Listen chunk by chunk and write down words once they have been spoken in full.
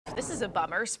This is a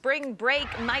bummer. Spring break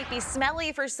might be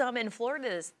smelly for some in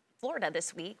Florida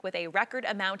this week, with a record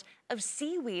amount of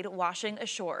seaweed washing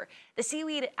ashore. The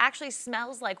seaweed actually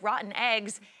smells like rotten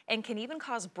eggs and can even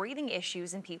cause breathing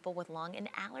issues in people with lung and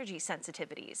allergy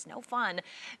sensitivities. No fun.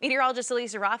 Meteorologist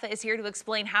Elisa Rafa is here to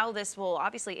explain how this will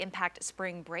obviously impact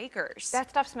spring breakers. That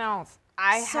stuff smells.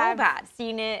 I have bad.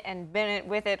 seen it and been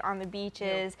with it on the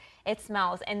beaches. It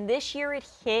smells. And this year it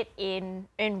hit in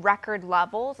record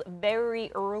levels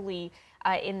very early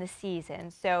in the season.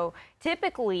 So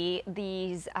typically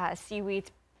these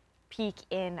seaweeds peak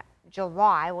in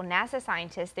July. Well, NASA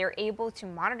scientists, they're able to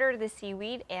monitor the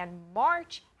seaweed, and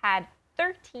March had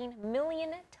 13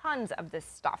 million tons of this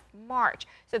stuff. March.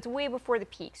 So it's way before the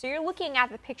peak. So you're looking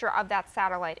at the picture of that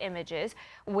satellite images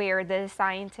where the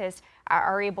scientists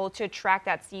are able to track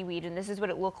that seaweed, and this is what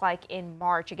it looked like in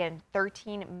March. Again,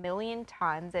 13 million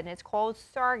tons, and it's called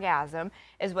sargassum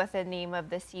is what the name of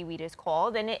the seaweed is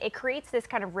called. And it creates this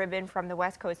kind of ribbon from the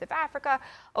west coast of Africa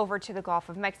over to the Gulf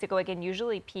of Mexico. Again,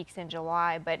 usually peaks in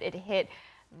July, but it hit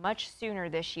much sooner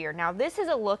this year. Now, this is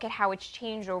a look at how it's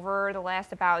changed over the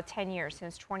last about 10 years,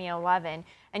 since 2011.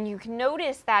 And you can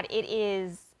notice that it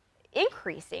is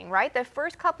increasing, right? The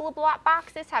first couple of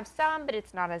boxes have some, but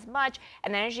it's not as much.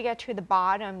 And then as you get to the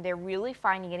bottom, they're really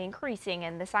finding it increasing.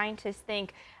 And the scientists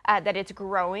think that it's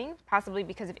growing, possibly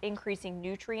because of increasing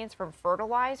nutrients from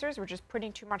fertilizers. We're just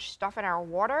putting too much stuff in our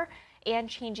water, and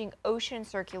changing ocean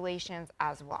circulations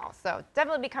as well. So it's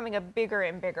definitely becoming a bigger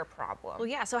and bigger problem. Well,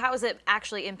 yeah, so how is it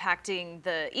actually impacting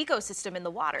the ecosystem in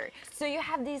the water? So you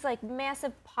have these like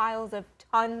massive piles of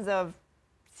tons of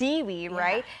seaweed,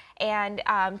 right? And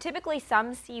typically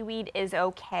some seaweed is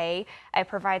okay. It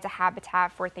provides a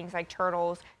habitat for things like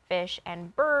turtles, fish,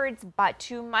 and birds, but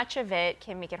too much of it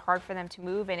can make it hard for them to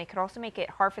move, and it could also make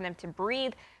it hard for them to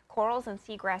breathe. Corals and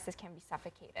seagrasses can be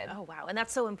suffocated. Oh, wow. And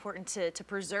that's so important to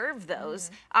preserve those.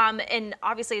 And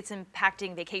obviously it's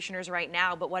impacting vacationers right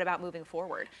now, but what about moving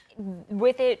forward?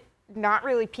 With it not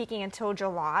really peaking until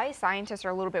July, scientists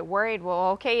are a little bit worried.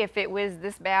 Well, okay, if it was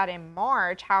this bad in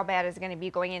March, how bad is it going to be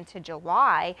going into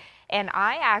July? And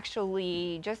I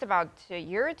actually, just about a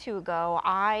year or two ago,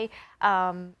 I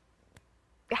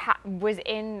was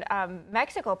in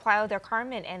Mexico, Playa del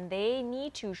Carmen, and they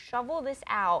need to shovel this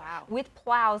out with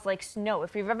plows like snow.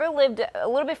 If you've ever lived a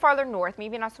little bit farther north,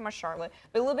 maybe not so much Charlotte,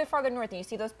 but a little bit farther north, and you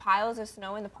see those piles of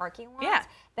snow in the parking lots,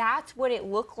 that's what it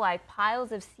looked like,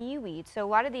 piles of seaweed. So a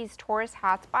lot of these tourist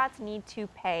hotspots need to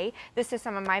pay. This is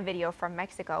some of my video from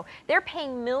Mexico. They're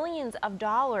paying millions of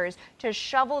dollars to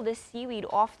shovel this seaweed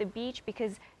off the beach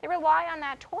because they rely on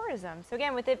that tourism. So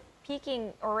again, with it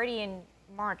peaking already in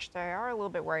March, they are a little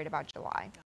bit worried about July.